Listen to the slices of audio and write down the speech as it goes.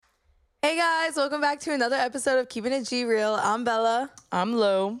Hey guys, welcome back to another episode of Keeping It G Real. I'm Bella. I'm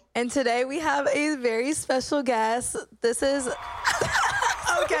Lo. And today we have a very special guest. This is...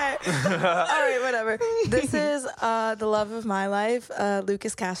 okay. All right, whatever. This is the love of my life,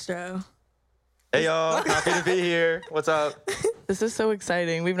 Lucas Castro. Hey y'all, happy to be here. What's up? This is so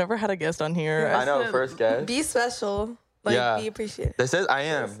exciting. We've never had a guest on here. I know, first guest. Be special. Be appreciated. This is, I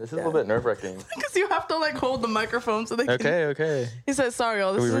am. This is a little bit nerve-wracking. Because you have to hold the microphone so they can... Okay. He said, sorry,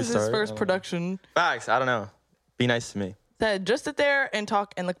 y'all. This Can we is his restart? first production. Facts, I don't know. Be nice to me. Said, just sit there and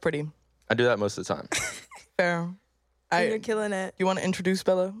talk and look pretty. I do that most of the time. Fair. You're killing it. You want to introduce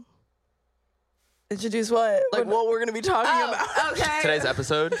Bella? Introduce what? What we're going to be talking about. Okay. Today's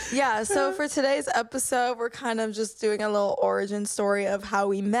episode? Yeah, so for today's episode, we're kind of just doing a little origin story of how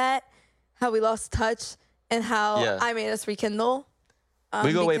we met, how we lost touch, and how I made us rekindle.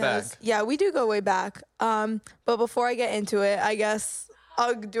 We go way back. Yeah, we do go way back. But before I get into it, I guess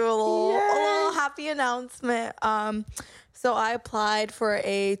I'll do a little happy announcement. So I applied for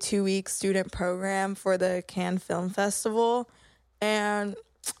a 2-week student program for the Cannes Film Festival, and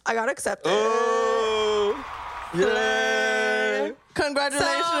I got accepted. Oh, yay!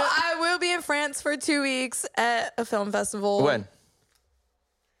 Congratulations. So I will be in France for 2 weeks at a film festival. When?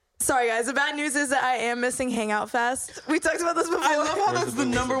 Sorry, guys. The bad news is that I am missing Hangout Fest. We talked about this before. I love how that's the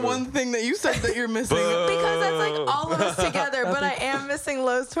number one thing that you said that you're missing. Because that's like all of us together, but I am missing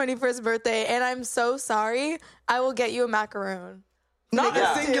Lo's 21st birthday, and I'm so sorry. I will get you a macaroon. Not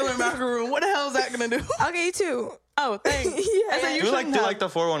a singular macaroon. What the hell is that going to do? I'll get you two. Oh, thanks. Yeah. Do like the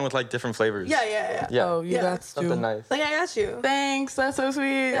 4-1 with like different flavors. Yeah. Oh, you got something to. nice. Like, I got you. Thanks. That's so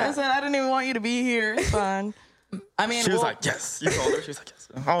sweet. Yeah. I said I didn't even want you to be here. It's fine. I mean, She was like, yes. You told her. She was like, yes.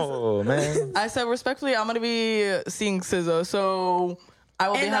 Oh, man. I said, respectfully, I'm going to be seeing SZA, so I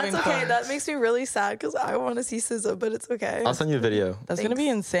will be having fun. That's okay. That makes me really sad because I want to see SZA, but it's okay. I'll send you a video. That's going to be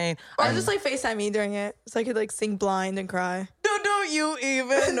insane. Or just like FaceTime me during it so I could like sing blind and cry. Don't you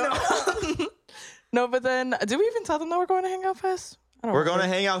even know? No, but then, did we even tell them that we're going to Hangout Fest? We're going to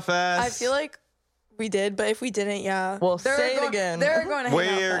Hangout Fest. I feel like we did, but if we didn't, yeah. Well, say it again. They're going to Hangout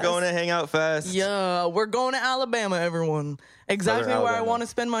Fest. We're going to Hangout Fest. Yeah, we're going to Alabama, everyone. Exactly where I want to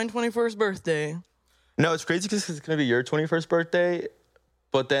spend my 21st birthday. No, it's crazy because it's going to be your 21st birthday,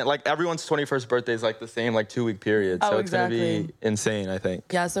 but then like everyone's 21st birthday is like the same like 2-week period. So it's going to be insane, I think.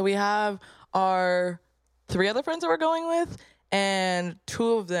 Yeah, so we have our 3 other friends that we're going with, and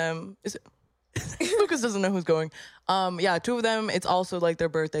 2 of them... Lucas doesn't know who's going. 2 of them, it's also like their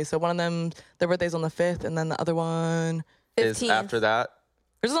birthday. So one of them, their birthday's on the 5th, and then the other one... 15th. Is after that.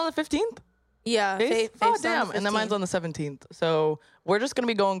 Yours is on the 15th? Yeah. Oh, damn. And then mine's on the 17th. So we're just going to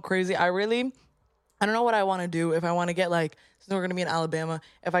be going crazy. I don't know what I want to do. If I want to get like, since we're going to be in Alabama,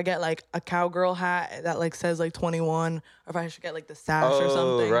 if I get like a cowgirl hat that like says like 21, or if I should get like the sash or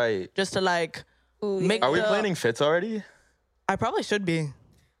something. Oh, right. Just to like make Are we planning fits already? I probably should be.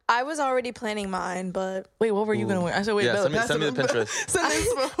 I was already planning mine, but... Wait, what were you going to wear? I said, wait, yeah, send me the Pinterest.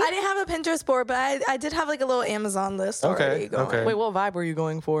 I didn't have a Pinterest board, but I did have like a little Amazon list already going. Okay. Wait, what vibe were you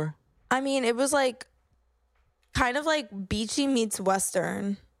going for? I mean, it was like kind of like beachy meets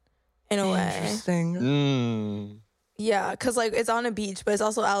Western in a way. Interesting. Yeah, because like it's on a beach, but it's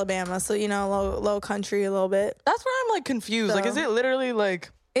also Alabama, so you know, low country a little bit. That's where I'm like confused. So, like, is it literally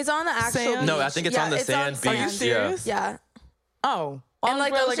like... It's on the actual sand? beach. No, I think it's on the sand beach. Are you serious? Yeah. Oh. And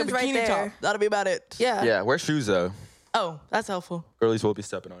like the a ocean's right bikini there. top. That'll be about it. Yeah. Yeah, wear shoes though. Oh, that's helpful. Girlies will be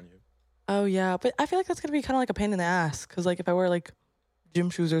stepping on you. Oh, yeah. But I feel like that's going to be kind of like a pain in the ass. Because, like, if I wear, like,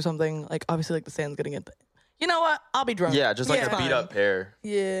 gym shoes or something, like, obviously, like, the sand's going to get... You know what? I'll be drunk. Yeah, just like a beat-up pair.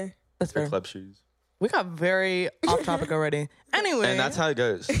 Yeah. That's fair. Club shoes. We got very off topic already. Anyway. And that's how it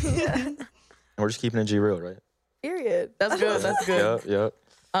goes. And we're just keeping it G real, right? Period. That's good. That's good. Yep.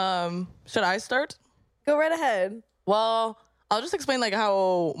 Should I start? Go right ahead. Well, I'll just explain, like,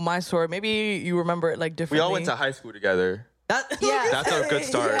 how my story... Maybe you remember it, like, differently. We all went to high school together. Yeah. That's a good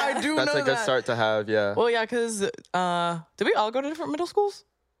start. I do That's know a good that. start to have, yeah. Well, yeah, because... did we all go to different middle schools?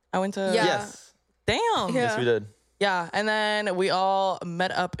 I went to... Yeah. Yes. Damn. Yeah. Yes, we did. Yeah, and then we all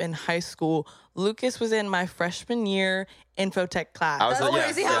met up in high school. Lucas was in my freshman year infotech class. I was That's like,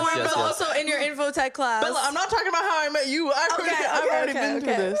 crazy yes, how yes, we're yes, yes. also in your infotech class. Bella, I'm not talking about how I met you. I've already been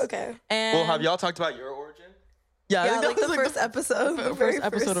through this. Okay. And Well, have y'all talked about your origin? Yeah, I Yeah, think like that was the first episode. the first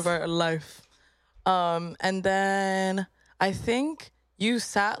episode of our life. And then I think you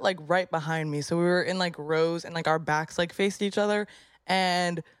sat like right behind me. So we were in like rows and like our backs like faced each other.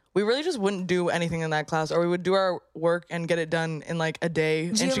 And we really just wouldn't do anything in that class, or we would do our work and get it done in like a day.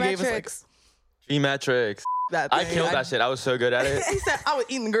 And she gave us like Geometrics. that I thing. killed that shit. I was so good at it. He said I was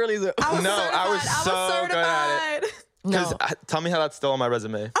eating girlies up. I was so good at it. Because tell me how that's still on my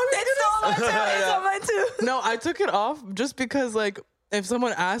resume. It's still on mine too. It's on mine too. No, I took it off just because like if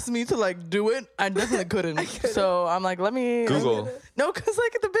someone asked me to like do it, I definitely couldn't. So I'm like, let me Google. No, because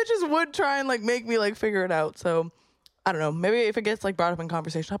like the bitches would try and like make me like figure it out. So I don't know. Maybe if it gets like brought up in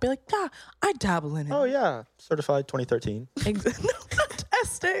conversation, I'll be like, yeah, I dabble in it. Oh yeah, certified 2013. No,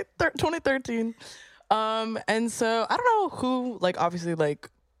 test date 2013. And so I don't know who like obviously like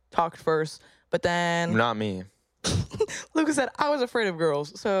talked first, but then Not me. Lucas said I was afraid of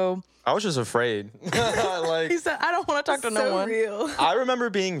girls. So I was just afraid. Like he said I don't want to talk to no So one. real. I remember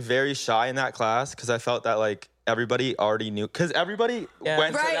being very shy in that class because I felt that like everybody already knew because everybody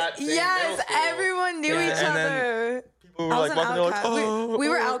went to Right. that same middle Yes. school. Everyone knew Yeah. each And then other. People were I was like an walking, they're like, outcast. oh, We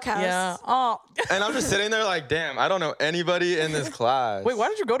were oh. outcasts. Yeah. Oh. And I'm just sitting there like, damn, I don't know anybody in this class. Wait, why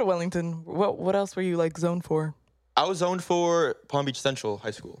did you go to Wellington? What else were you like zoned for? I was zoned for Palm Beach Central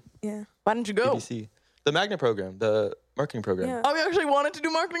High School, Yeah. Why didn't you go? ABC, the magnet program, the marketing program. Yeah. Oh, you actually wanted to do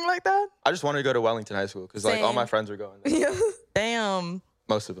marketing like that? I just wanted to go to Wellington High School because like all Same. my friends were going there. Yeah. Damn.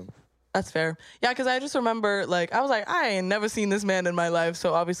 Most of them. That's fair. Yeah, because I just remember, like, I was like, I ain't never seen this man in my life.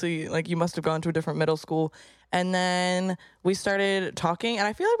 So obviously, like, you must have gone to a different middle school. And then we started talking, and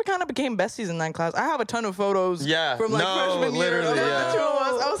I feel like we kind of became besties in that class. I have a ton of photos Yeah. from, like, No, freshman year of literally, like, yeah. the two of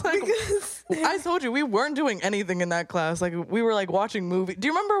us. I was like, Because- I told you, we weren't doing anything in that class. Like, we were, like, watching movies. Do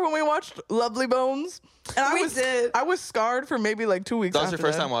you remember when we watched Lovely Bones? And We did. I was scarred for maybe, like, 2 weeks That was your after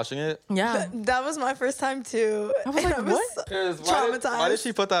first that. time watching it? Yeah. that was my first time too. I was like, And what? Traumatized. Why did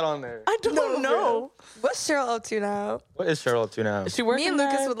she put that on there? I don't know. What's Cheryl up to now? What is Cheryl up to now? Is she working Me and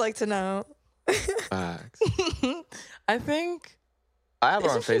Lucas at- would like to know. Facts. I think... I have her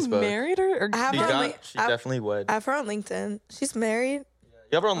on Isn't she Facebook. married or I have She her on got. She I definitely would. I have her on LinkedIn. She's married.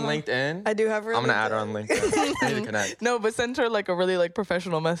 You have her on LinkedIn? I do have her. I'm gonna add her on LinkedIn. We need to connect. No, but send her like a really like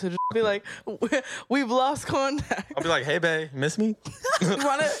professional message. Be like, we've lost contact. I'll be like, hey, babe, miss me? You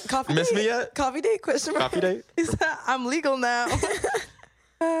want a coffee Miss date? me yet? Coffee date? Question mark. Coffee date? He said, I'm legal now.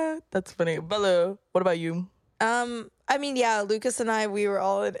 That's funny. Bella, what about you? I mean, yeah, Lucas and I, we were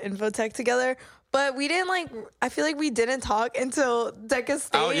all in infotech together, but we didn't like. I feel like we didn't talk until Deca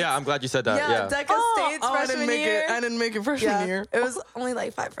State. Oh, yeah, I'm glad you said that. Yeah, Yeah. Deca State's I freshman didn't make year. it. I didn't make it freshman Yeah, year. it was only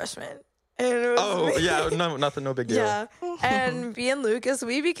like 5 freshmen. And it was Oh, me. yeah, no, nothing, no big deal. Yeah, and me and Lucas,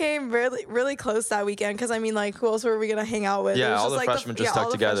 we became really, really close that weekend. Because I mean, like, who else were we gonna hang out with? Yeah, It was all the like freshmen just stuck all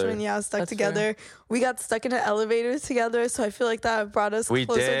the together. Freshmen, yeah, stuck That's together. We got stuck in an elevator together, so I feel like that brought us We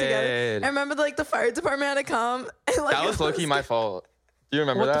closer together. did. I remember like the fire department had to come. And, like, That was low-key my fault. Do you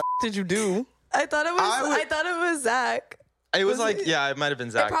remember What the that? did you do? I thought it was. I I thought it was Zach. It was was like, it- yeah, it might have been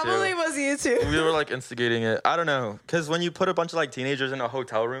It Zach, probably too. was you too. We were like instigating it. I don't know. Because when you put a bunch of like teenagers in a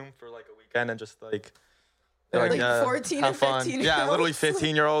hotel room for like a weekend and just like, they're Like yeah, 14 have and fun. 15 Yeah, literally year olds.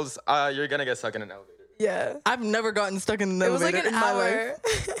 15-year-olds. You're going to get stuck in an elevator. Yeah, I've never gotten stuck in an it was like elevator an in my hour.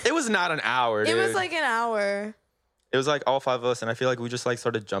 life. It was not an hour, dude. It was like an hour. It was like all 5 of us, and I feel like we just like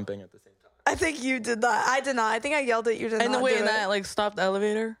started jumping at the same time. I think you did that. I did not. I think I yelled at you. Did And not the way do that it. like stopped the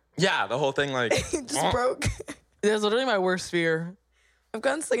elevator. Yeah, the whole thing like It just broke. That's literally my worst fear. I've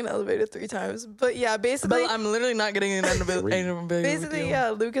gotten stuck in an elevator 3 times. But yeah, basically, But I'm literally not getting in an elevator. basically, yeah,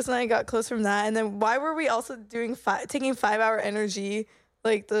 Lucas and I got close from that. And then why were we also doing taking 5-hour energy,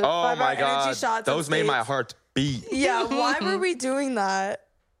 like the Oh 5-hour my energy god, shots? those on made my stage? heart beat. Yeah, why were we doing that?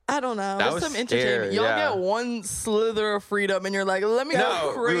 I don't know. That That's was some scary, entertainment. Y'all yeah. get one slither of freedom, and you're like, let me No, go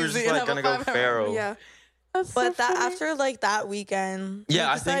we crazy were just and like have gonna a go 5 hour. feral. Yeah, That's but so that funny. after like that weekend, Yeah,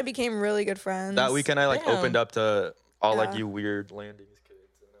 I Lucas and I think became really good friends. that weekend I like Damn. opened up to all like Yeah. you weird landings kids,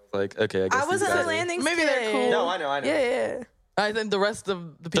 and I was like, okay, I guess I these wasn't guys a are- landing. Maybe they're cool. No, I know. Yeah, yeah. I think the rest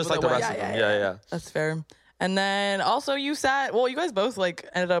of the people Just like that the went. rest of Yeah, them. yeah, Yeah, yeah. That's fair. And then also you sat. Well, you guys both like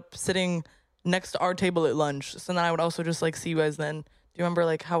ended up sitting next to our table at lunch. So then I would also just like see you guys. Then do you remember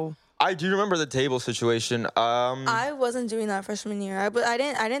like how? I do remember the table situation. I wasn't doing that freshman year. I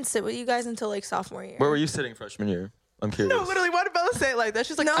didn't sit with you guys until like sophomore year. Where were you sitting freshman year? I'm curious. No, literally. Why did Bella say it like that?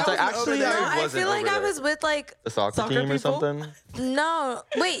 She's like, No, I It's was like, actually, over I there. No, I wasn't feel like over I there. was with like The soccer Soccer team or people? something? no.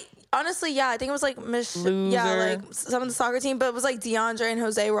 Wait, honestly, yeah, I think it was like yeah, Loser. like some of the soccer team, but it was like DeAndre and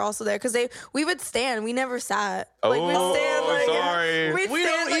Jose were also there because we would stand. We never sat. Like we'd Oh, stand. Like, sorry. We'd We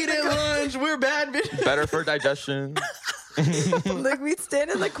stand, don't like, eat the at lunch. We're bad bitches. Better for digestion. like we'd stand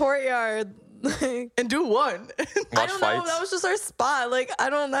in the courtyard. Like And do what? I Watch don't know. fights. That was just our spot. Like I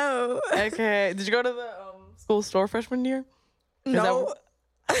don't know. Okay. Did you go to the school store freshman year? No,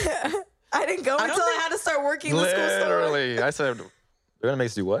 I didn't go don't until I think- had to start working in the school store. Literally. I said, they're gonna make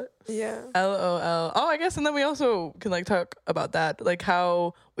us do what? Yeah. LOL. Oh, I guess, and then we also can like talk about that, like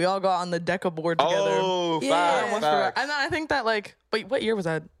how we all got on the DECA board together. Oh, Yeah. facts, Almost forgot. facts. And then I think that like, wait, what year was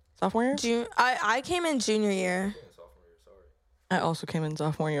that? Sophomore year? I came in junior year. I also came in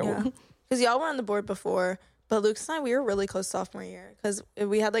sophomore year. Yeah. Because y'all were on the board before, but Lucas and I, we were really close sophomore year because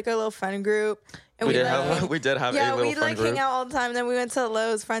we had like our little friend group. And we did have a little friend group. Hang out all the time. Then we went to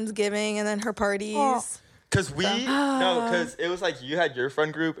Lowe's Friendsgiving and then her parties. Because because it was like you had your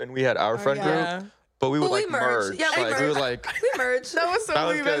friend group and we had our friend group. But we would merge. Yeah, we merged. We would like. We merged. That was so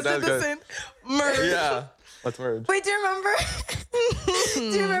weird. That was good. Merge. Yeah. Let's merge. Wait, do you remember?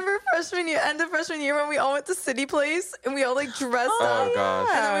 Do you remember freshman year, end of freshman year, when we all went to City Place and we all like dressed up? Oh gosh.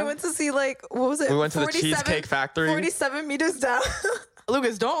 And then we went to see like what was it? We went to the Cheesecake Factory. 47 meters down.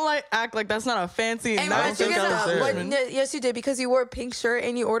 Lucas, don't act like that's not a fancy. Yes, you did because you wore a pink shirt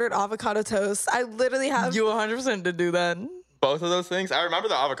and you ordered avocado toast. I literally have. You 100% did do that. Both of those things. I remember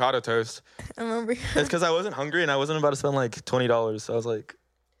the avocado toast. I remember. It's because I wasn't hungry and I wasn't about to spend like $20. So I was like,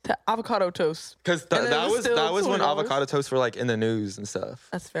 the avocado toast. Because that was when avocado toasts were like in the news and stuff.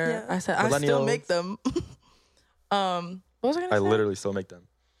 That's fair. Yeah. I said I still make them. What was I gonna say? I literally still make them.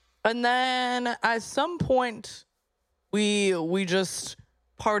 And then at some point, we just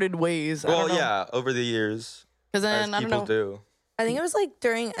parted ways. Well, yeah, over the years. Because then as people do. I think it was like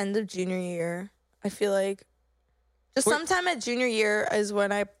during end of junior year. I feel like. Just sometime at junior year is when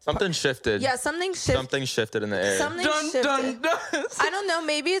something shifted. Yeah, something shifted. Something shifted in the air. Something shifted. I don't know.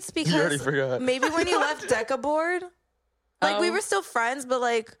 Maybe it's because you already forgot. Maybe when you left Deca board, like we were still friends, but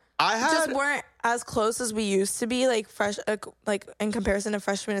like just weren't as close as we used to be. Like like in comparison to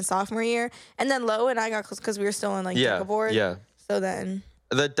freshman and sophomore year. And then Lo and I got close because we were still on like Deca board. Yeah. So then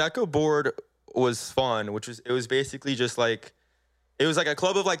the Deca board was fun, it was basically just like. It was like a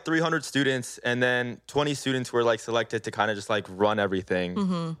club of like 300 students, and then 20 students were like selected to kind of just like run everything.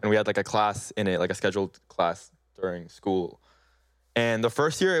 Mm-hmm. And we had like a class in it, like a scheduled class during school. And the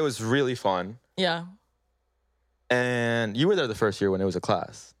first year, it was really fun. Yeah. And you were there the first year when it was a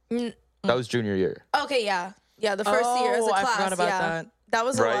class. That was junior year. Okay, yeah. Yeah, the first year as a class. I forgot about that. That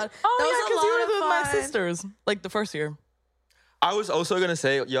was a lot. Oh, yeah, because you were with my sisters, like the first year. I was also going to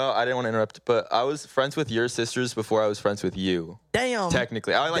say, I didn't want to interrupt, but I was friends with your sisters before I was friends with you. Damn.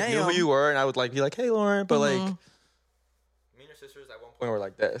 Technically. I knew who you were, and I would like be like, hey, Lauren, but like, me and your sisters at one point were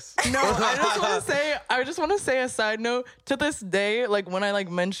like this. No, I just want to say a side note. To this day, like when I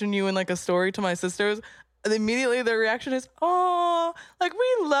like mention you in like a story to my sisters, immediately their reaction is, oh, like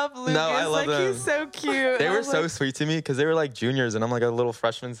we love Lucas. No, I love them. He's so cute. They were so sweet to me because they were like juniors, and I'm like a little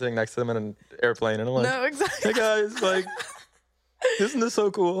freshman sitting next to them in an airplane, and I'm like, no, exactly. Hey guys, like. Isn't this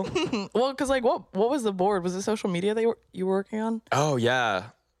so cool? Well, because like, what was the board? Was it social media you were working on? Oh yeah,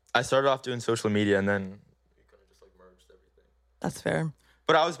 I started off doing social media, and then we kind of just like merged everything. That's fair.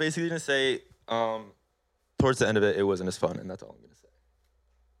 But I was basically gonna say, towards the end of it, it wasn't as fun, and that's all I'm gonna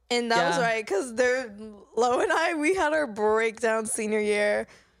say. And that was right, because Lo and I, we had our breakdown senior year,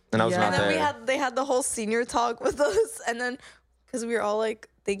 and I was not there. And then they had the whole senior talk with us, and then because we were all like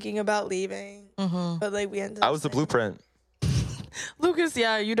thinking about leaving, but like we ended up. I was the blueprint. Lucas,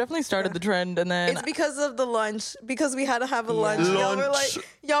 yeah, you definitely started the trend, and then it's because of the lunch, because we had to have a lunch. Y'all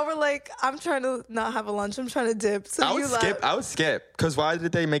were like, I'm trying to not have a lunch. I'm trying to dip. So I would skip. Because why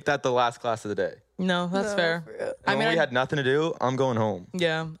did they make that the last class of the day? No, that's fair. I mean, we had nothing to do. I'm going home.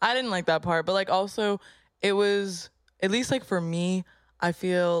 Yeah, I didn't like that part, but like also, it was at least like for me, I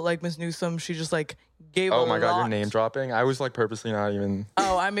feel like Miss Newsome, she just like gave. Oh my God, you're name dropping. I was like purposely not even.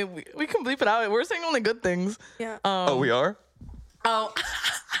 Oh, I mean, we can bleep it out. We're saying only good things. Yeah. Oh, we are. Oh,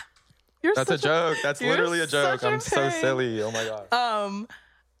 that's a joke. That's literally a joke. I'm so silly. Oh my God.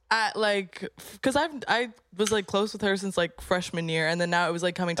 Because I was like close with her since like freshman year, and then now it was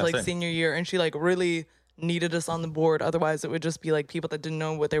like coming to like senior year, and she like really needed us on the board. Otherwise, it would just be like people that didn't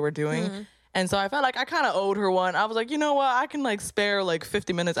know what they were doing. Mm-hmm. And so I felt like I kind of owed her one. I was like, you know what? I can like spare like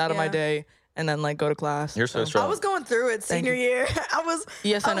 50 minutes out of my day and then like go to class. You're so strong. I was going through it senior year. I was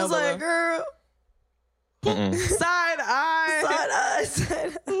like, girl. Side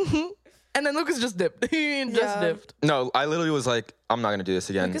eye. And then Lucas just dipped. He just dipped. No, I literally was like, I'm not going to do this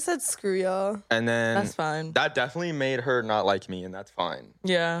again. Lucas said, screw y'all. And then that's fine. That definitely made her not like me, and that's fine.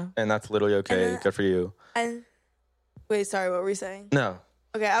 Yeah. And that's literally okay. Good for you. And wait, sorry, what were we saying? No.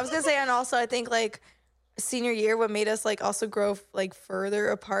 Okay, I was going to say, and also I think like senior year, what made us like also grow like further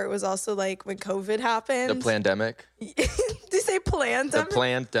apart was also like when COVID happened. The pandemic. Did you say pandemic? The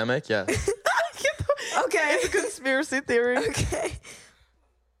pandemic, yeah. Okay. It's a conspiracy theory. Okay.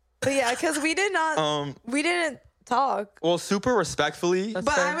 But yeah, because we didn't talk. Well, super respectfully. But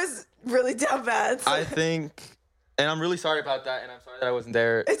I was really down bad. So. I think, and I'm really sorry about that, and I'm sorry that I wasn't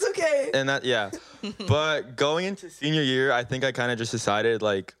there. It's okay. And that, yeah. But going into senior year, I think I kind of just decided,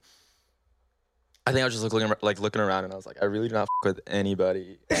 like, I think I was just looking around, and I was like, I really do not with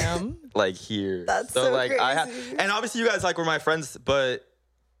anybody like here. That's so like crazy. and obviously you guys like were my friends, but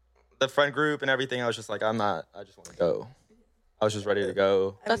the friend group and everything, I was just like, I just want to go. I was just ready to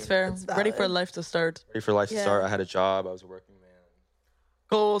go. That's fair. Ready for life to start. Ready for life to start. I had a job. I was a working man.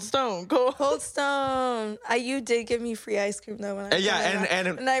 Cold Stone. Cold Stone. You did give me free ice cream though. When I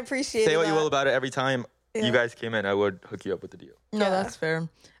and I appreciate it. Say what you will about it. Every time you guys came in, I would hook you up with the deal. No, that's fair.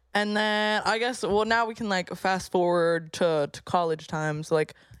 And then I guess, well, now we can like fast forward to college times.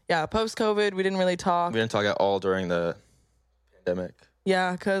 Like, yeah, post-COVID, we didn't really talk. We didn't talk at all during the pandemic.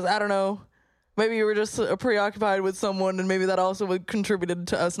 Yeah, because I don't know. Maybe you were just preoccupied with someone, and maybe that also would contributed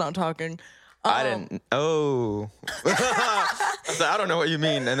to us not talking. I didn't. Oh. I was like, I don't know what you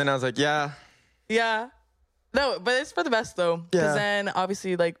mean. And then I was like, yeah. Yeah. No, but it's for the best, though. Because then,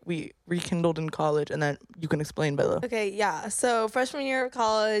 obviously, like, we rekindled in college, and then you can explain, Bella. Okay, yeah. So, freshman year of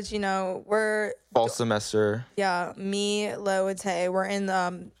college, we're... Fall semester. Yeah, me, Lo, and Tay, we're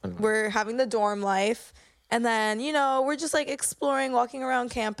having the dorm life. And then, we're just, like, exploring, walking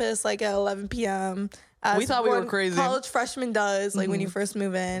around campus, like, at 11 p.m. We thought we were crazy. College freshman does, like, when you first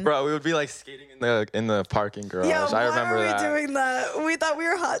move in. Bro, we would be, like, skating in the parking garage. Yeah, I remember that. why were we doing that? We thought we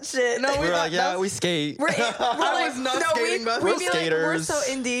were hot shit. No, we were like, yeah, we skate. We're skating, but we're skaters. We're so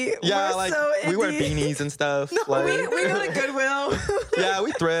indie. Yeah, we're so indie. we wear beanies and stuff. No, like, we go to Goodwill. Yeah,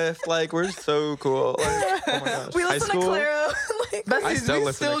 we thrift. Like, we're so cool. Like, oh my gosh. We listen to Claro. I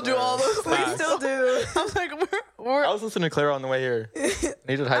still do all those things. We still do. I was like, I was listening to Claro on the way here. I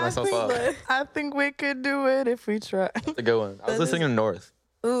needed to hype myself up. I think we could do it if we try. That's a good one. I was listening to North.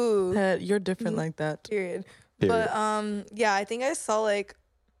 Ooh. You're different like that. Period. But, yeah, I think I saw, like,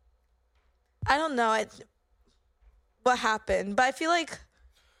 I don't know what happened, but I feel like,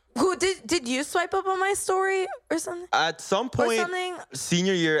 did you swipe up on my story or something? At some point,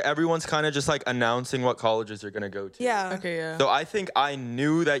 senior year, everyone's kind of just like announcing what colleges you're going to go to. Yeah. Okay, yeah. So I think I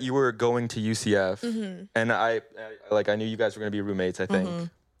knew that you were going to UCF, and I knew you guys were going to be roommates, I think.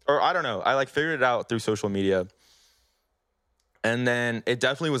 Or I don't know. I, like, figured it out through social media. And then it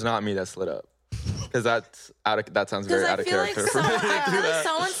definitely was not me that slid up. Because that sounds very out of character for me. I feel like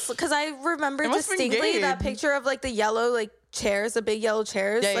someone's, because I remember distinctly that picture of, like, the yellow, like, chairs, the big yellow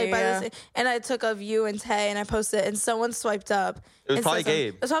chairs, and I took of you and Tay and I posted it, and someone swiped up. It was probably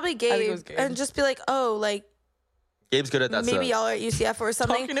Gabe. It was probably Gabe. And just be like, oh, like, Gabe's good at that maybe stuff. y'all are at UCF or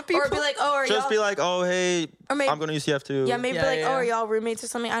something. Talking to people. Or be like, oh, are just y'all... be like, oh, hey, I'm going to UCF too. Yeah, maybe be like, oh, are y'all roommates or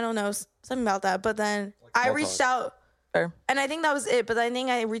something? I don't know. Something about that. But then I reached out. Fair. And I think that was it. But I think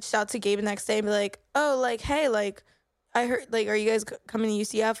I reached out to Gabe the next day and be like, oh, like, hey, like, I heard, like, are you guys coming to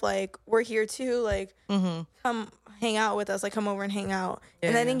UCF? Like, we're here too. Like, come hang out with us. Like, come over and hang out. Yeah,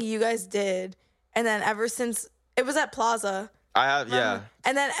 and I think you guys did. And then ever since, it was at Plaza. I have, yeah.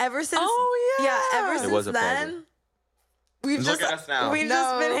 And then ever since, ever since then, we've just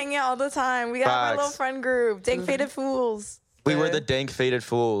been hanging out all the time. We got our little friend group, Dank Faded Fools. We were the Dank Faded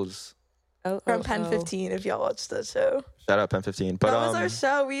Fools. From Pen 15, if y'all watched that show. Shout out Pen 15. But, that was our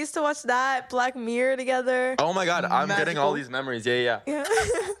show. We used to watch that, Black Mirror together. Oh my God, I'm getting all these memories. Yeah.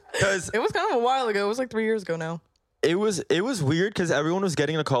 Because it was kind of a while ago. It was like 3 years ago now. It was weird because everyone was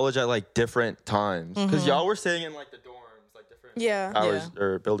getting to college at like different times. Because y'all were staying in like the dorms, like different hours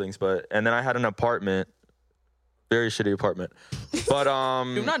or buildings. And then I had an apartment. Very shitty apartment. But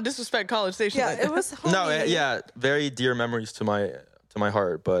do not disrespect College Station. Yeah, it was homey. No, very dear memories to my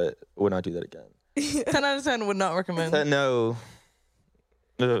heart, but would not do that again. 10 out of 10 would not recommend. No.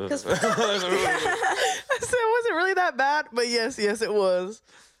 I said it wasn't really that bad, but yes, it was.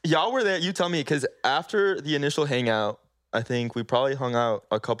 Y'all were there. You tell me, because after the initial hangout, I think we probably hung out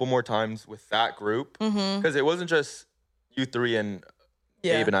a couple more times with that group. Because it wasn't just you three and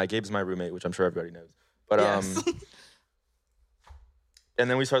Gabe and I. Gabe's my roommate, which I'm sure everybody knows. But and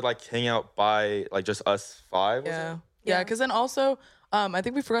then we started like hanging out by like just us five. Yeah, because then also, I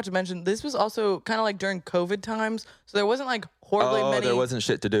think we forgot to mention, this was also kind of like during COVID times. So there wasn't like horribly many. There wasn't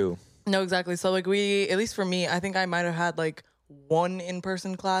shit to do. No, exactly. So like at least for me, I think I might have had like one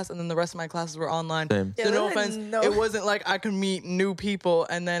in-person class and then the rest of my classes were online. Same. So no offense, it wasn't like I could meet new people.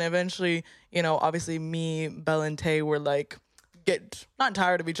 And then eventually, obviously me, Belle, and Tay were like, get not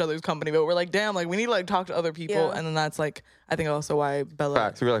tired of each other's company, but we're like, damn, like we need to like talk to other people. And then that's like, I think also why Bella.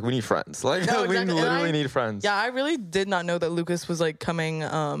 Facts. We were like, we need friends. Like we literally need friends. Yeah, I really did not know that Lucas was like coming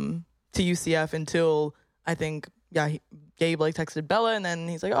to UCF until I think Gabe like texted Bella and then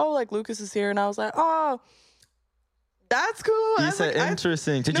he's like, oh, like Lucas is here, and I was like, oh, that's cool. He said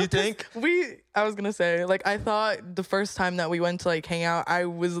interesting. Did you think? I was gonna say, like, I thought the first time that we went to like hang out, I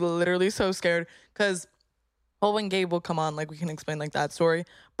was literally so scared because when Gabe will come on, like we can explain like that story.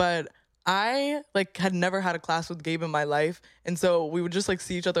 But I like had never had a class with Gabe in my life, and so we would just like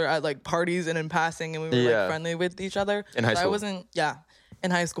see each other at like parties and in passing, and we were like friendly with each other. In high school. I wasn't,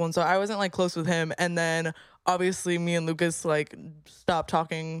 in high school, and so I wasn't like close with him. And then obviously me and Lucas like stopped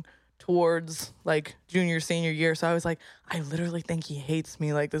talking towards like junior senior year. So I was like, I literally think he hates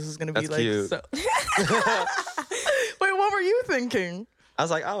me. Like this is gonna be That's like cute. so. Wait, what were you thinking? I was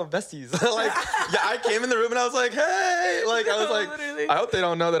like, oh, besties. Like, yeah, I came in the room and I was like, hey. Like, I was like, Literally. I hope they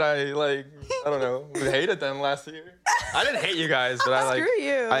don't know that I, like, I don't know, hated them last year. I didn't hate you guys, but I, like, Screw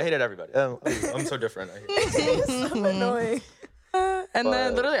you. I hated everybody. I'm so different. I hate So annoying. And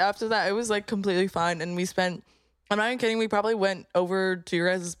then literally after that, it was like completely fine. And we spent, I'm not even kidding, we probably went over to your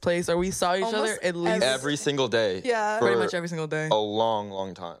guys' place or we saw each Almost other at least every single day. Yeah. for pretty much every single day. a long,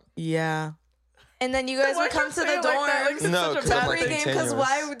 long time. Yeah. And then you guys Why would come you to say the it like that? Like, dorms. it's No, such a 'cause I'm bad like thing. Pregame, because continuous.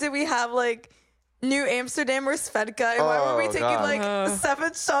 why did we have like New Amsterdam or Svedka? And why were we Oh, taking God. like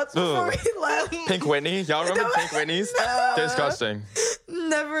 7 shots before Ugh. we left? Pink Whitney? Y'all remember Pink Whitney's? Disgusting.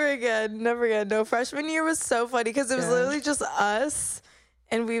 Never again. Never again. No, freshman year was so funny because it was Yeah. literally just us.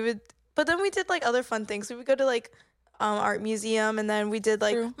 And we would, but then we did like other fun things. We would go to like art museum, and then we did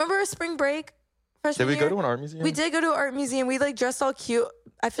like, True. remember spring break? Freshman Did we year? go to an art museum? We did go to an art museum. We like dressed all cute.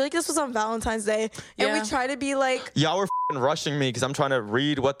 I feel like this was on Valentine's Day. And Yeah. we tried to be like, Y'all were rushing me because I'm trying to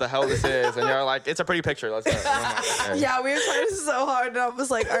read what the hell this is. And you're like, it's a pretty picture. Let's go. And I'm like, "Okay." yeah, we were trying so hard. And I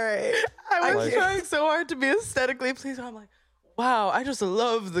was like, all right. I was Like- trying so hard to be aesthetically pleasing. I'm like, wow, I just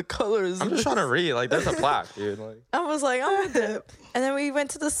love the colors. I'm just trying to read. Like, there's a plaque, dude. Like, I was like, I'm a dip. And then we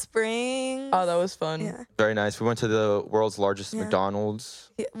went to the spring. Oh, that was fun. Yeah. very nice. We went to the world's largest Yeah. McDonald's.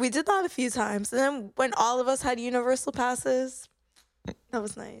 Yeah, we did that a few times. And then when all of us had Universal passes, that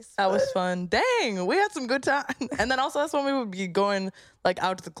was nice. That was fun. Dang, we had some good time. And then also that's when we would be going like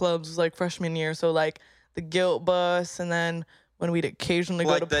out to the clubs like freshman year. So like the Guilt Bus, and then when we'd occasionally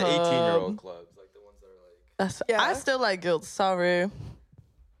go Like to the pub. 18-year-old clubs. Like the ones that are like That's, Yeah. I still like Guilt. Sorry.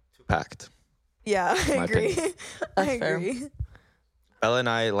 too packed. Yeah, I My agree. I That's fair. agree. Bella and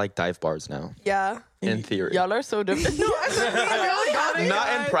I like dive bars now, Yeah. in theory. Y'all are so different. No, I really got it. Not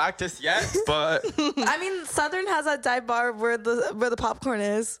in practice yet, but I mean, Southern has that dive bar where the popcorn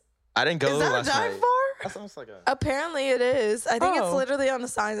is. I didn't go Is that a last dive night. bar? That sounds like a. Apparently it is. I think it's Oh. literally on the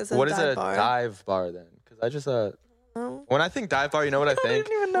sign that says What is dive a bar. dive bar then? Because I just Oh. when I think dive bar, you know what I I think?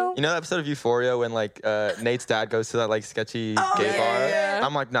 didn't even know. You know that episode of Euphoria when like Nate's dad goes to that like sketchy Oh, gay yeah, bar? yeah.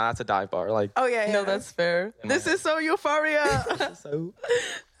 I'm like, nah, that's a dive bar. Like, Oh yeah, yeah. No, that's fair. In my This head. is so euphoria. so.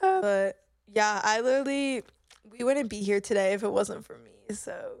 But yeah, we wouldn't be here today if it wasn't for me.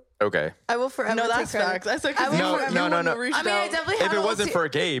 So Okay. I will forever. No, take that's credit. facts. I said I will No, forever- no, no, everyone no. reached I mean, I out. definitely had If a it little wasn't te- for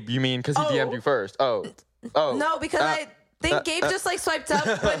Gabe, you mean because he Oh. DM'd you first? Oh. No, because I think Gabe just like swiped up,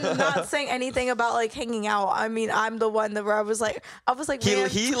 but not saying anything about like hanging out. I mean, I'm the one that where I was like, He- man,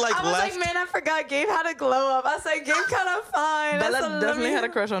 he, like, I was left- like, man, I forgot Gabe had a glow up. I said, Gabe kind of fine. I Bella said, let definitely me- had a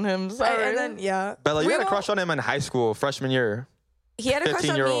crush on him. Sorry. And then yeah, Bella, you We had a won't- crush on him in high school, freshman year. He had a crush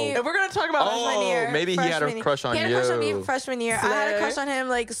on me. 15-year-old. if we're gonna talk about Oh, Freshman year, maybe he had a freshman- crush on He had a crush on me you. freshman year. I had a Slay. crush on him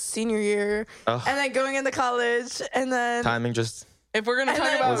like senior year, Ugh. and then going into college, and then Timing just, if we're gonna And talk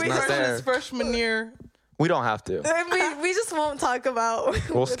then about we- Was not crushes there. freshman year, we don't have to. and we just won't talk about.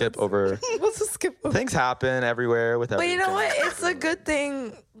 We'll skip over. We'll just skip over. Things happen everywhere with But everything. you know what? It's a good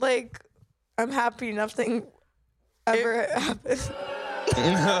thing. Like, I'm happy nothing ever happened.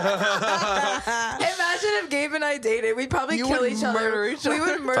 Imagine if Gabe and I dated. We'd probably You kill would each other. murder each We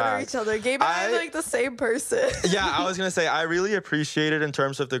other. would murder Facts. each other. Gabe and I are I- like the same person. Yeah, I was gonna say I really appreciate it in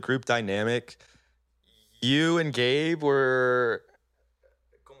terms of the group dynamic. You and Gabe were,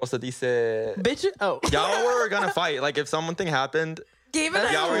 ¿cómo se dice? bitch. Oh, Y'all were gonna fight. Like if something happened, Gabe and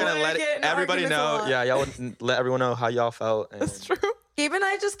I y'all were gonna would let get in everybody arguments a know. lot. Yeah, y'all would let everyone know how y'all felt. And that's true. Gabe and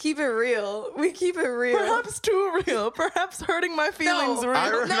I just keep it real. We keep it real. Perhaps too real. Perhaps hurting my feelings real. I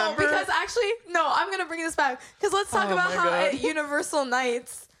No, remember- because actually, no, I'm gonna bring this back. Because let's talk Oh about my how God. at Universal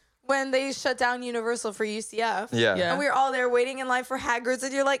Nights, when they shut down Universal for UCF, yeah. Yeah. and we were all there waiting in line for Hagrid's,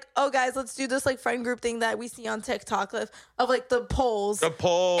 and you're like, "Oh, guys, let's do this like friend group thing that we see on TikTok of like the polls." The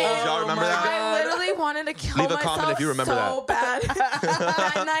polls, And y'all remember my that? God. I literally wanted to kill Leave a myself comment if you remember so bad.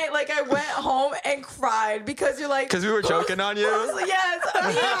 That night, like I went home and cried because you're like, Because we were choking on you. yes,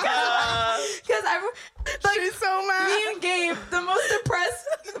 because I like She's so mad. me and Gabe, the most depressed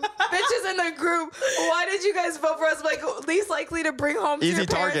bitches in the group. Why did you guys vote for us? Like least likely to bring home to Easy your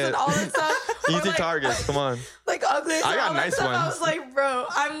parents target. and all that stuff. Or, Easy like, targets. Come on. Like ugly. I got all that nice stuff. I ones. was like, bro,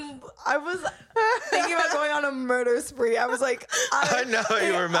 I was thinking about going on a murder spree. I was like, I know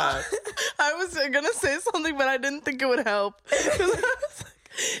you were mad. I was gonna say something, but I didn't think it would help.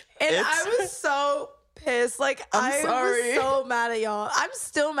 And I was so pissed. this. Like, I sorry. was so mad at y'all. I'm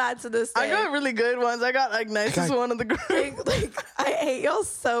still mad to this day. I got really good ones. I got like nicest one of the group. like, I hate y'all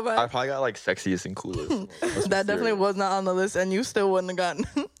so much. I probably got like sexiest and coolest. That definitely was not on the list, and you still wouldn't have gotten.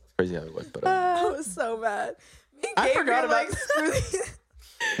 Crazy how it was, but I was so mad. Me and I Gabriel, forgot about like, screw these.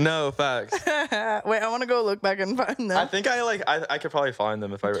 no facts. Wait, I want to go look back and find them. I think I could probably find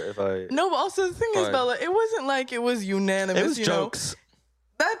them if I. No, but also the thing is, Fine. Bella, it wasn't like it was unanimous. It was you jokes.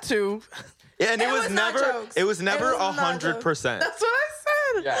 Know? That too. Yeah, and it was was not never. jokes. It was never It was not 100%. That's what I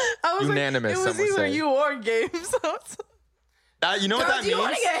said. Yeah. I was Unanimous, Like, it some was would either say. you or Gabe. So You know what Girl, that do you means?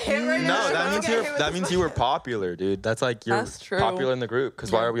 want to get hit right now? No, You that wanna means get hit with that this means you were popular, dude. That's like you're That's true. popular in the group.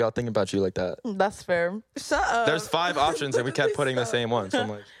 Because why are we all thinking about you like that? that's fair. Shut up. There's 5 options and we kept putting the same one. So I'm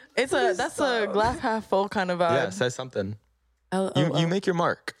like, That's a glass half full kind of vibe. yeah, say something. LOL. You make your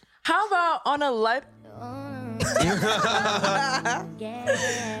mark. How about on a light?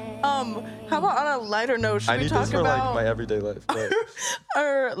 How about on a lighter note? Should I we need talk this for about like my everyday life. But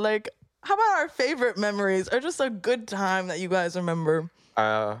or like how about our favorite memories or just a good time that you guys remember?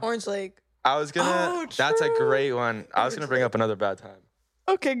 Orange Lake. I was gonna. Oh, That's a true. great one. I was gonna bring up another bad time.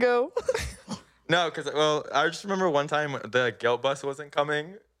 Okay, go. No, because I just remember one time the guilt bus wasn't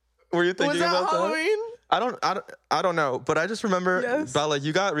coming. Were you thinking Was that about Halloween? that? I don't know, but I just remember Yes. Bella,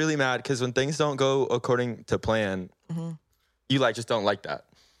 you got really mad because when things don't go according to plan, you like just don't like that.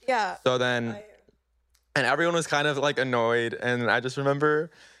 Yeah. So then, and everyone was kind of like annoyed, and I just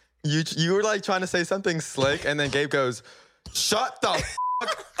remember you were like trying to say something slick, and then Gabe goes, "Shut the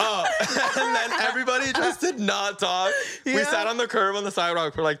fuck up," and then everybody just did not talk. We Yeah. sat on the curb on the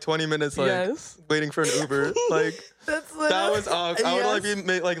sidewalk for like 20 minutes, like Yes. waiting for an Uber, like. That's That was awkward. I would like Yes.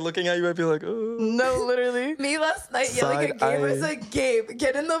 be like looking at you. I'd be like, oh. No, literally. me last night yelling at Side Gabe. I was eye. like, Gabe,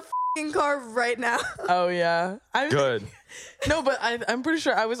 get in the fucking car right now. Oh yeah. Good. No, but I'm pretty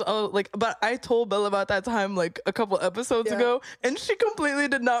sure I was but I told Bella about that time like a couple episodes Yeah. ago, and she completely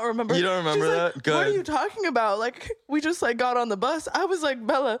did not remember. You don't remember She's that? like, Good. What are you talking about? Like we just like got on the bus. I was like,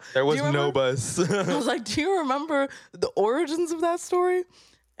 Bella, There do was you no remember- bus. I was like, do you remember the origins of that story?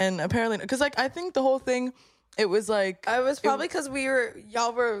 And apparently, because like I think the whole thing, it was like I was probably because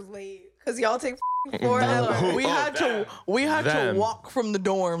y'all were late. Because y'all take forever. No. we Oh, had them. to Them. walk from the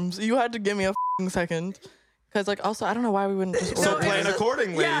dorms. You had to give me a second. Because like also I don't know why we wouldn't just So order. plan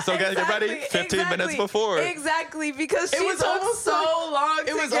accordingly. So get ready 15 minutes before. Exactly, because she was took almost so like- long It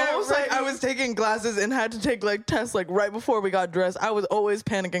to was get almost ready. like I was taking classes and had to take like tests like right before we got dressed. I was always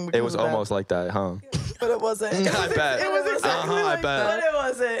panicking because It was of that. almost like that, huh? But it wasn't. I bet. It was exactly I like bet. But that. it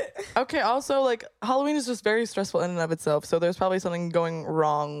wasn't. Okay, also like Halloween is just very stressful in and of itself. So there's probably something going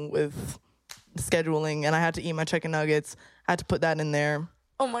wrong with scheduling, and I had to eat my chicken nuggets. I had to put that in there.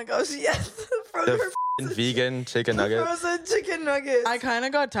 Oh my gosh, yes. The f***ing vegan chicken nugget. Frozen chicken nuggets. I kind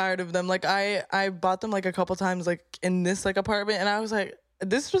of got tired of them. Like I bought them like a couple times like in this like apartment, and I was like,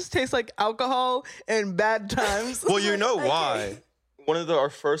 this just tastes like alcohol and bad times. Well, you know why? One of our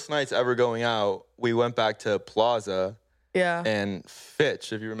first nights ever going out, we went back to Plaza, Yeah, and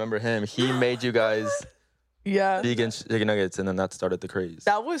Fitch, if you remember him, he made you guys yeah. vegan chicken nuggets, and then that started the craze.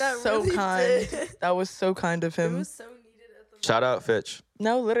 That was That so really kind. did. That was so kind of It him. was so needed at the Shout out Fitch.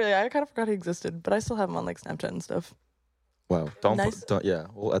 No, literally, I kind of forgot he existed, but I still have him on like Snapchat and stuff. Wow. Don't Nice. don't yeah,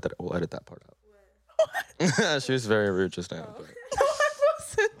 we'll edit that part out. She was very rude just now. But. No,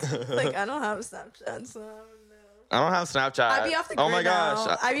 I wasn't. Like, I don't have Snapchat, so I don't know. I don't have Snapchat. I be off the Oh my grid now.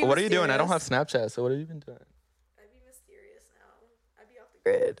 gosh. I be What are you doing? I don't have mysterious. Snapchat, so what have you been doing? I be mysterious now. I be off the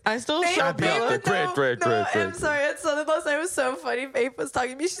grid. I still Faith, show be off Bella. the grid. I'm sorry. It sounded last night was so funny. Faith was talking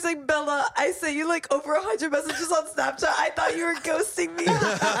to me. She's like, Bella, I sent you like over 100 messages on Snapchat. I thought you were ghosting me.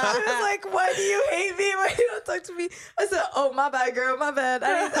 I was like, why do you hate me? Why you don't talk to me? I said, oh, my bad, girl. My bad.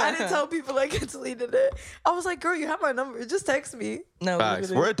 I didn't tell people like I deleted it. I was like, girl, you have my number. Just text me. No, Facts.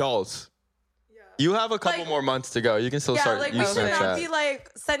 literally. We're adults. You have a couple Like- more months to go. You can still Yeah, start like we using should not Snapchat. be like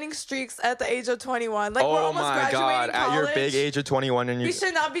sending streaks at the age of 21. Like we're Oh almost my graduating god! At your college. big age of 21, and you, We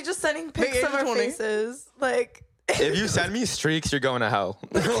should not be just sending pics age of of our 20. faces. Like, if you send me streaks, you're going to hell.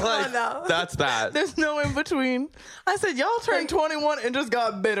 like, no. That's that. There's no in between. I said, y'all turned 21 and just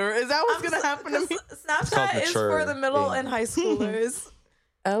got bitter. Is that what's going to happen to me? called Snapchat is mature. for the middle Yeah. and high schoolers.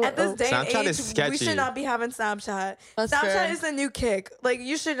 At this day and Snapchat age, is we sketchy. should not be having Snapchat. That's Snapchat fair. is the new Kick. Like,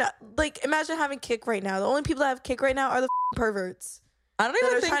 you should, like, imagine having Kick right now. The only people that have Kick right now are the perverts I don't that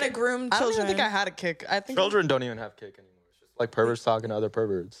even are think trying to groom I don't children. even think I had a kick. I think Children don't even have kick anymore. It's just like perverts talking to other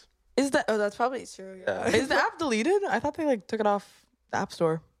perverts. is that Oh, that's probably true. Yeah. is the app deleted? I thought they like took it off the app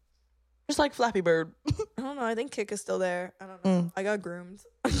store. Just like Flappy Bird. I don't know. I think Kick is still there. I don't know. I got groomed.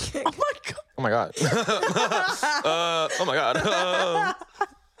 on Kick. Oh my god. Oh my god. Oh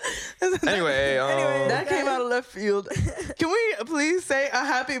my god. Anyway, That came out of left field. Can we please say a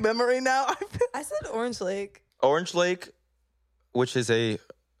happy memory now? I said Orange Lake. Orange Lake, which is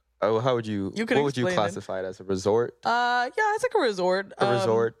how would you You could what would you explain it. classify it as? A resort? Yeah, it's like a resort. A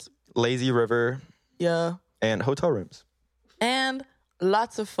resort, lazy river, Yeah. and hotel rooms. And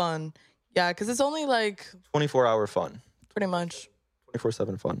lots of fun. Yeah, because it's only like 24-hour fun. pretty much.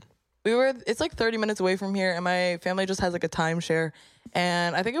 24/7 fun. It's like 30 minutes away from here, and my family just has like a timeshare.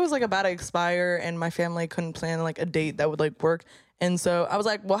 And I think it was like about to expire, and my family couldn't plan like a date that would like work. And so I was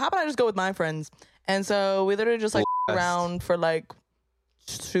like, well, how about I just go with my friends? And so we literally just like around for like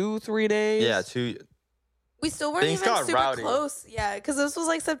 2-3 days. Yeah, We still weren't Things even got super rowdy. close. Yeah, because this was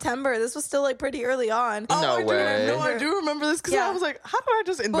like September. This was still like pretty early on. No way. I do remember this because Yeah. I was like, how do I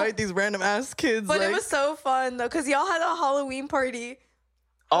just invite these random ass kids? But like, it was so fun though, because y'all had a Halloween party.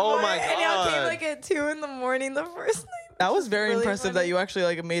 Oh my god. And y'all came like at 2 a.m. the first night. that was very really impressive funny. that you actually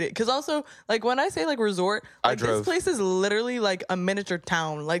like made it. Because also, like when I say like resort, I like this drove. place is literally like a miniature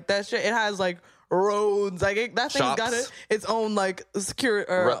town. Like that shit, it has like roads. Like that thing's got Shops. its own like secure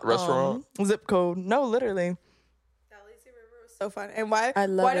Restaurant? zip code. No, literally. That lazy river was so fun. And why I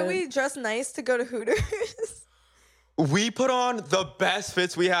love did it. we dress nice to go to Hooters? We put on the best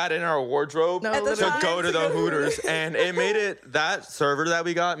fits we had in our wardrobe No, At the to time, go to to the go to Hooters, and it made it, that server that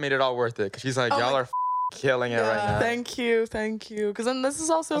we got made it all worth it. Cause she's like, Oh y'all my- are killing it right Yeah. now. Thank you. Because then this is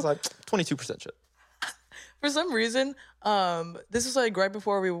also I was like, 22% shit. for some reason, this was like right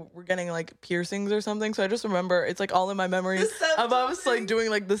before we were getting like piercings or something. So I just remember it's like all in my memories The septum of us like thing. doing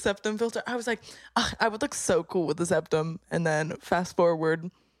like the septum filter. I was like, "Ugh, I would look so cool with the septum. And then fast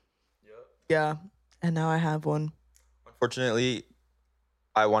forward. Yeah. And now I have one. Unfortunately,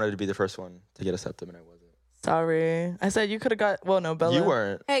 I wanted to be the first one to get a septum, and I wasn't. Sorry. I said you could have got, well, no, Bella. You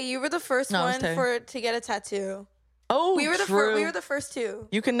weren't. Hey, you were the first No, it was one Tay. to get a tattoo. Oh, We were the true. we were the first two.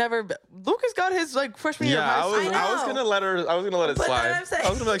 You can never, Lucas got his like freshman year of Yeah, high I school. was. I I was know. gonna let her. I was gonna let it But then slide. I'm saying- I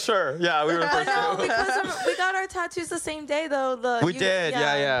was gonna be like, sure. Yeah, we were the I first know, two. because we got our tattoos the same day though. We did.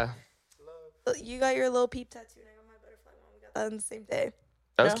 Yeah. You got your little peep tattoo, and I got my butterfly one. We got that on the same day.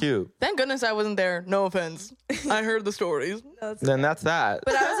 That was Yeah. cute. Thank goodness I wasn't there. No offense. I heard the stories. Then that's that.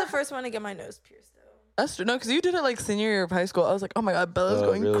 But I was the first one to get my nose pierced though. That's true. No, because you did it like senior year of high school. I was like, oh my God, Bella's Oh,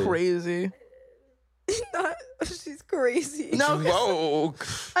 going really? crazy. She's crazy. No, Whoa.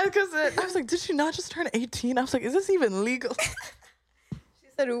 because I was like, did she not just turn 18? I was like, is this even legal? She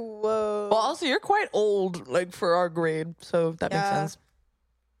said, "Whoa." Well, also, you're quite old, like for our grade, so that makes Yeah. sense.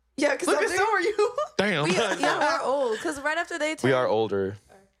 yeah, because Lucas, so are you? Damn. yeah, we're old. Because right after they turn, We are older.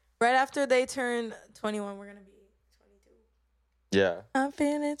 right after they turn 21, we're gonna be 22. Yeah, I'm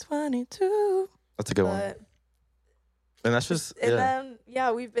feeling 22. that's a good one. But And that's just and yeah.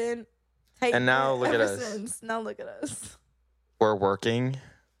 then we've been tight And now look at ever us. since. Now look at us. We're working.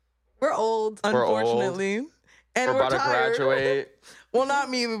 We're old. We're old. Unfortunately. And We're about to tired. graduate. Well, not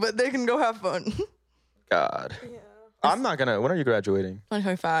me, but they can go have fun. God, Yeah. I'm not gonna. When are you graduating?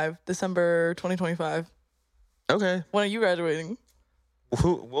 2025, December 2025. Okay, When are you graduating?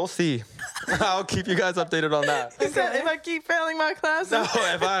 we'll see. I'll keep you guys updated on that. He said, if I keep failing my classes. No,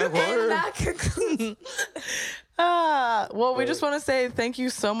 if I And were. that concludes. Well, we just want to say thank you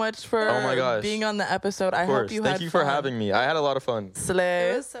so much for Oh my gosh. being on the episode. I Of course. hope you Thank had you fun. for having me. I had a lot of fun. It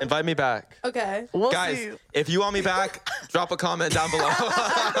Slay. was so- Invite me back. okay. We'll Guys, see. if you want me back, drop a comment down below.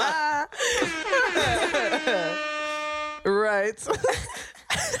 Right.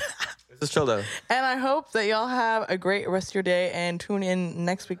 This is chill though. And I hope that y'all have a great rest of your day and tune in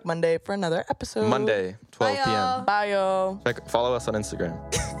next week, Monday, for another episode. Monday, 12 Bye, p.m. y'all. Bye, y'all. Follow us on Instagram.